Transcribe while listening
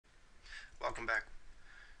Welcome back.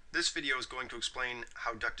 This video is going to explain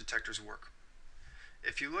how duct detectors work.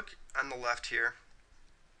 If you look on the left here,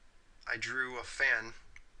 I drew a fan,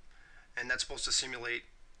 and that's supposed to simulate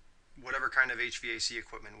whatever kind of HVAC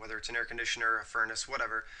equipment, whether it's an air conditioner, a furnace,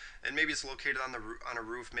 whatever. And maybe it's located on a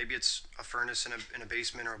roof, maybe it's a furnace in a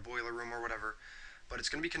basement or a boiler room or whatever. But it's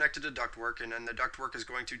going to be connected to ductwork, and then the ductwork is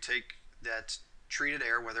going to take that treated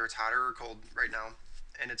air, whether it's hot or cold right now,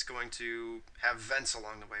 and it's going to have vents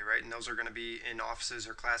along the way, right? And those are going to be in offices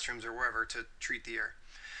or classrooms or wherever to treat the air.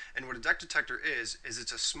 And what a duct detector is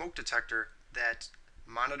it's a smoke detector that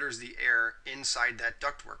monitors the air inside that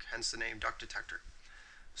ductwork, hence the name duct detector.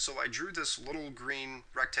 So I drew this little green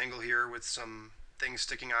rectangle here with some things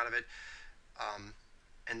sticking out of it,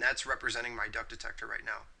 and that's representing my duct detector right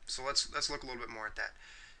now. So let's look a little bit more at that.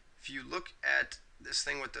 If you look at this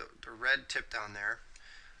thing with the red tip down there,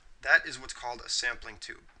 that is what's called a sampling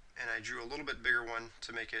tube. And I drew a little bit bigger one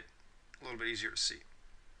to make it a little bit easier to see.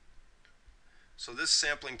 So this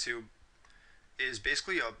sampling tube is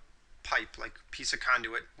basically a pipe, like piece of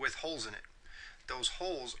conduit with holes in it. Those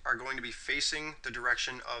holes are going to be facing the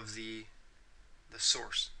direction of the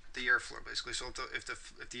source, the airflow basically. So if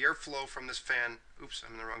the airflow from this fan, oops,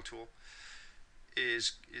 I'm in the wrong tool,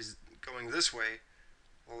 is going this way,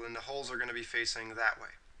 well then the holes are going to be facing that way.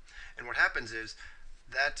 And what happens is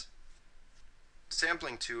that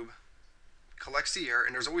sampling tube collects the air,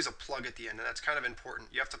 and there's always a plug at the end, and that's kind of important.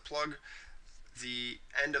 You have to plug the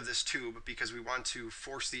end of this tube because we want to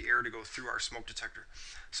force the air to go through our smoke detector.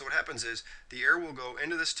 So what happens is the air will go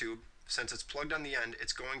into this tube. Since it's plugged on the end,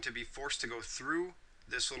 it's going to be forced to go through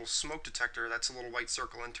this little smoke detector, that's a little white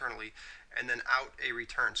circle internally, and then out a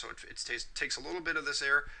return. So it takes a little bit of this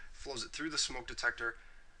air, flows it through the smoke detector,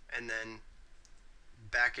 and then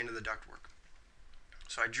back into the ductwork.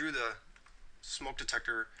 So I drew the smoke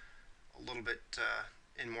detector a little bit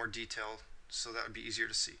in more detail so that would be easier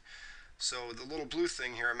to see. So the little blue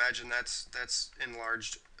thing here, imagine that's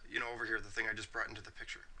enlarged, over here, the thing I just brought into the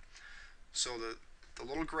picture. So the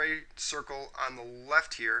little gray circle on the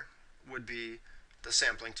left here would be the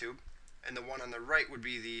sampling tube, and the one on the right would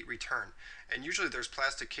be the return. And usually there's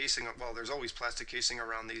plastic casing, well, there's always plastic casing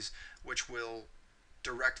around these, which will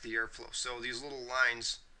direct the airflow. So these little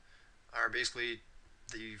lines are basically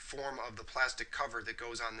the form of the plastic cover that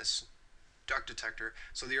goes on this duct detector.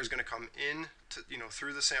 So the air is going to come in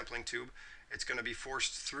through the sampling tube. It's going to be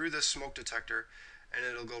forced through this smoke detector, and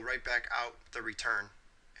it'll go right back out the return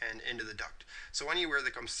and into the duct. So anywhere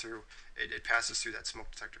that comes through, it passes through that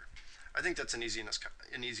smoke detector. I think that's an easy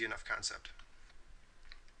enough concept.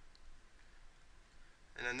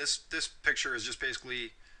 And then this picture is just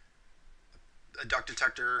basically a duct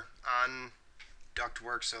detector on duct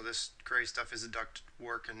work. So this gray stuff is the duct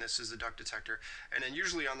work, and this is the duct detector. And then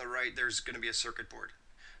usually on the right there's going to be a circuit board.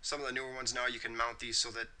 Some of the newer ones now you can mount these so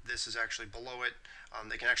that this is actually below it.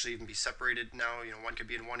 They can actually even be separated now. One could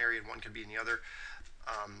be in one area and one could be in the other.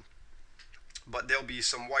 But there'll be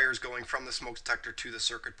some wires going from the smoke detector to the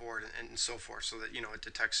circuit board and so forth, so that it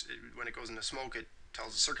detects when it goes into smoke. It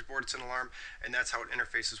tells the circuit board it's an alarm, and that's how it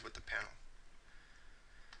interfaces with the panel.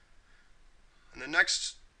 And the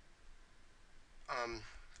next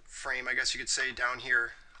frame, I guess you could say, down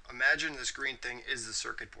here, imagine this green thing is the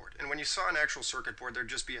circuit board. And when you saw an actual circuit board, there'd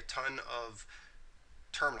just be a ton of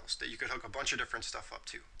terminals that you could hook a bunch of different stuff up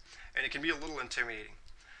to. And it can be a little intimidating.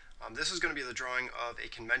 This is going to be the drawing of a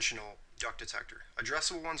conventional duct detector.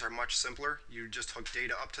 Addressable ones are much simpler. You just hook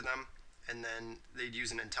data up to them, and then they'd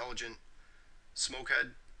use an intelligent smoke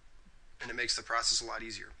head, and it makes the process a lot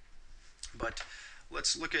easier. But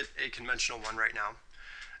let's look at a conventional one right now.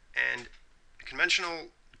 And a conventional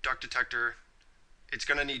duct detector, it's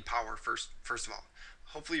going to need power first of all.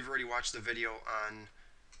 Hopefully you've already watched the video on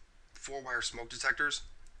 4-wire smoke detectors.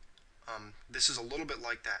 This is a little bit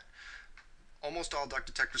like that. Almost all duct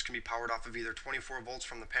detectors can be powered off of either 24 volts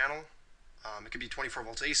from the panel. It could be 24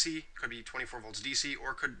 volts AC, it could be 24 volts DC,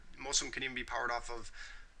 or most of them can even be powered off of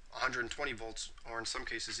 120 volts, or in some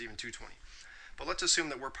cases even 220. But let's assume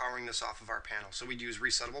that we're powering this off of our panel. So we'd use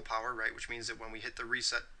resettable power, right, which means that when we hit the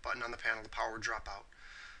reset button on the panel, the power would drop out.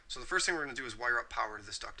 So the first thing we're going to do is wire up power to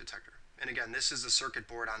this duct detector. And again, this is the circuit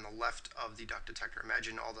board on the left of the duct detector.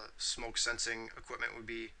 Imagine all the smoke sensing equipment would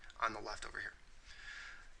be on the left over here.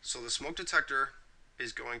 So the smoke detector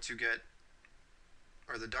is going to get,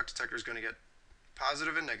 or the duct detector is going to get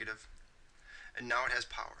positive and negative, and now it has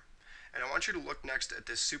power. And I want you to look next at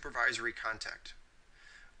this supervisory contact.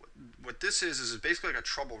 What this is basically like a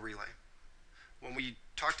trouble relay. When we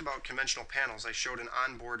talked about conventional panels, I showed an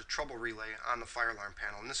onboard trouble relay on the fire alarm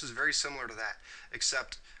panel, and this is very similar to that,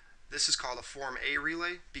 except This is called a Form A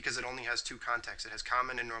relay because it only has two contacts. It has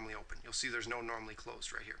common and normally open. You'll see there's no normally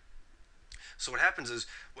closed right here. So what happens is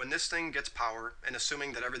when this thing gets power, and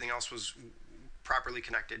assuming that everything else was properly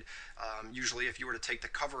connected, usually if you were to take the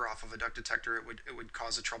cover off of a duct detector, it would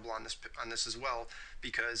cause a trouble on this as well,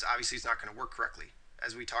 because obviously it's not going to work correctly.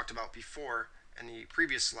 As we talked about before in the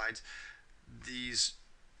previous slides, the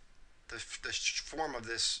form of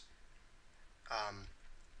this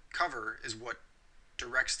cover is what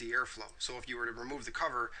directs the airflow. So if you were to remove the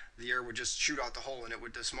cover, the air would just shoot out the hole, and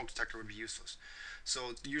the smoke detector would be useless.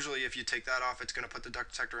 So usually if you take that off, it's going to put the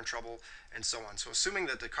duct detector in trouble, and so on. So assuming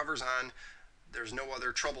that the cover's on, there's no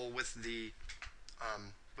other trouble with the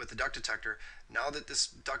duct detector. Now that this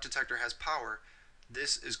duct detector has power,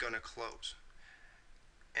 this is going to close.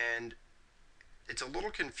 And it's a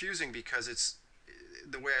little confusing because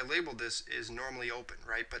the way I labeled this is normally open,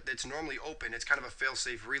 right? But it's normally open. It's kind of a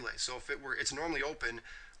fail-safe relay. So if it's normally open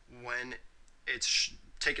when it's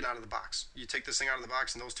taken out of the box. You take this thing out of the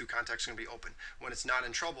box, and those two contacts are going to be open. When it's not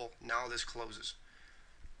in trouble, now this closes.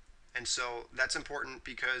 And so that's important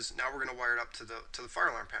because now we're going to wire it up to the fire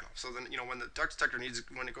alarm panel. So then, when the duct detector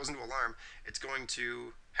when it goes into alarm, it's going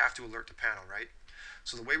to have to alert the panel, right?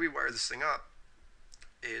 So the way we wire this thing up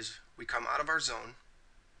is we come out of our zone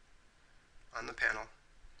on the panel,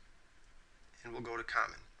 and we'll go to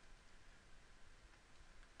common.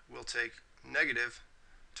 We'll take negative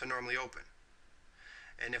to normally open.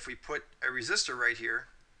 And if we put a resistor right here,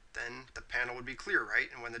 then the panel would be clear, right?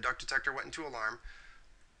 And when the duct detector went into alarm,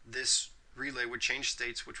 this relay would change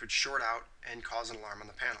states, which would short out and cause an alarm on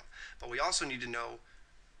the panel. But we also need to know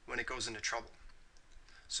when it goes into trouble.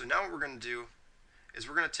 So now what we're going to do is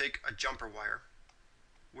we're going to take a jumper wire.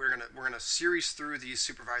 We're going to series through these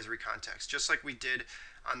supervisory contacts, just like we did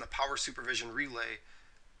on the power supervision relay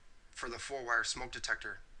for the 4-wire smoke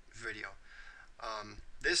detector video.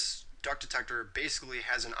 This duct detector basically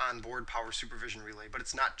has an onboard power supervision relay, but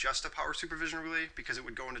it's not just a power supervision relay because it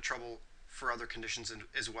would go into trouble for other conditions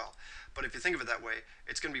as well. But if you think of it that way,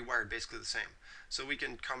 it's going to be wired basically the same. So we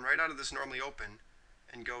can come right out of this normally open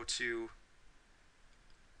and go to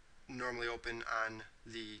normally open on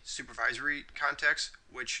the supervisory contacts,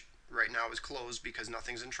 which right now is closed because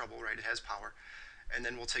nothing's in trouble, right? It has power. And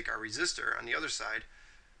then we'll take our resistor on the other side,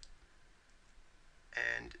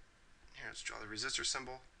 and here, let's draw the resistor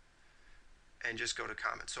symbol, and just go to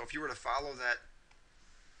common. So if you were to follow that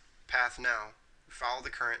path now, follow the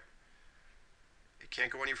current, it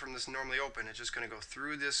can't go any from this normally open. It's just going to go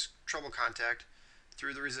through this trouble contact,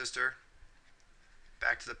 through the resistor,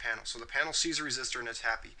 back to the panel. So the panel sees the resistor and it's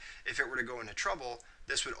happy. If it were to go into trouble,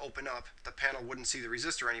 this would open up, the panel wouldn't see the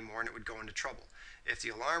resistor anymore, and it would go into trouble. If the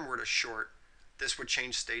alarm were to short, this would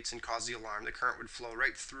change states and cause the alarm. The current would flow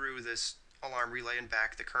right through this alarm relay and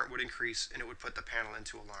back. The current would increase, and it would put the panel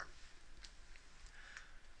into alarm.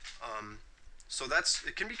 So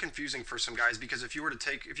it can be confusing for some guys, because if you were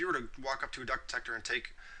to walk up to a duct detector and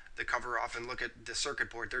take the cover off and look at the circuit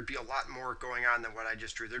board, there'd be a lot more going on than what I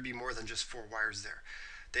just drew. There'd be more than just 4 wires there.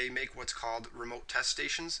 They make what's called remote test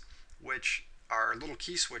stations, which are little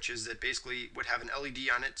key switches that basically would have an LED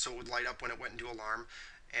on it, so it would light up when it went into alarm.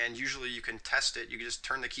 And usually you can test it. You can just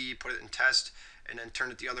turn the key, put it in test, and then turn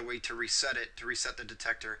it the other way to reset the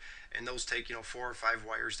detector. And those take 4 or 5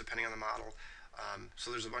 wires depending on the model. So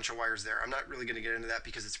there's a bunch of wires there. I'm not really going to get into that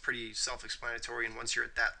because it's pretty self-explanatory, and once you're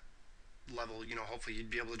at that level, hopefully you'd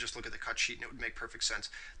be able to just look at the cut sheet and it would make perfect sense.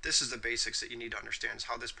 This is the basics that you need to understand, is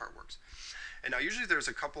how this part works. And now usually there's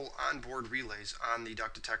a couple onboard relays on the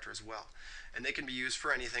duct detector as well, and they can be used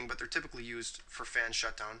for anything, but they're typically used for fan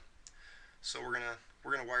shutdown. So we're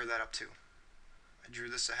gonna wire that up too. I drew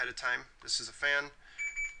this ahead of time. This is a fan,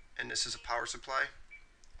 and this is a power supply.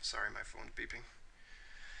 Sorry, my phone's beeping.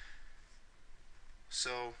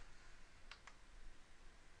 So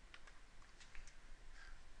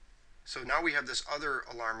now we have this other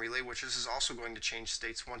alarm relay, which this is also going to change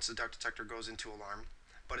states once the duct detector goes into alarm,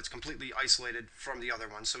 but it's completely isolated from the other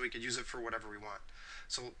one, so we could use it for whatever we want.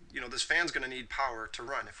 So, this fan's going to need power to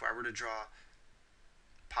run. If I were to draw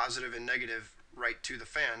positive and negative right to the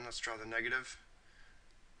fan, let's draw the negative,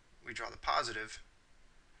 we draw the positive,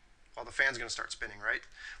 well, the fan's going to start spinning, right?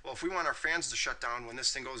 Well, if we want our fans to shut down when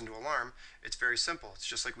this thing goes into alarm, it's very simple. It's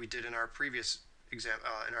just like we did in our previous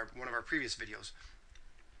one of our previous videos.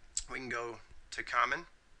 We can go to common,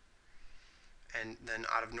 and then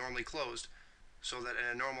out of normally closed, so that in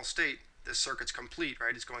a normal state, this circuit's complete,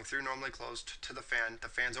 right? It's going through normally closed to the fan. The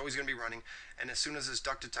fan's always going to be running, and as soon as this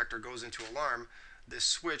duct detector goes into alarm, this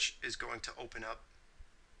switch is going to open up.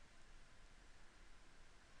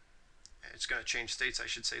 It's going to change states, I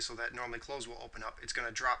should say, so that normally closed will open up. It's going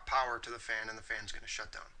to drop power to the fan, and the fan's going to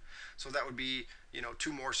shut down. So that would be,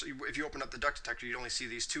 two more. So if you open up the duct detector, you'd only see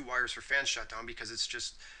these two wires for fan shutdown, because it's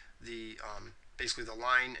just the basically the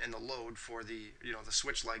line and the load for the the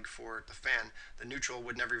switch leg for the fan. The neutral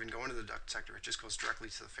would never even go into the duct detector; it just goes directly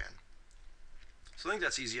to the fan. So I think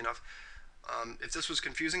that's easy enough. If this was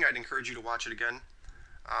confusing, I'd encourage you to watch it again.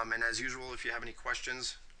 And as usual, if you have any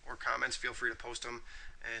questions or comments, feel free to post them,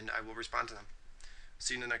 and I will respond to them.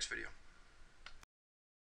 See you in the next video.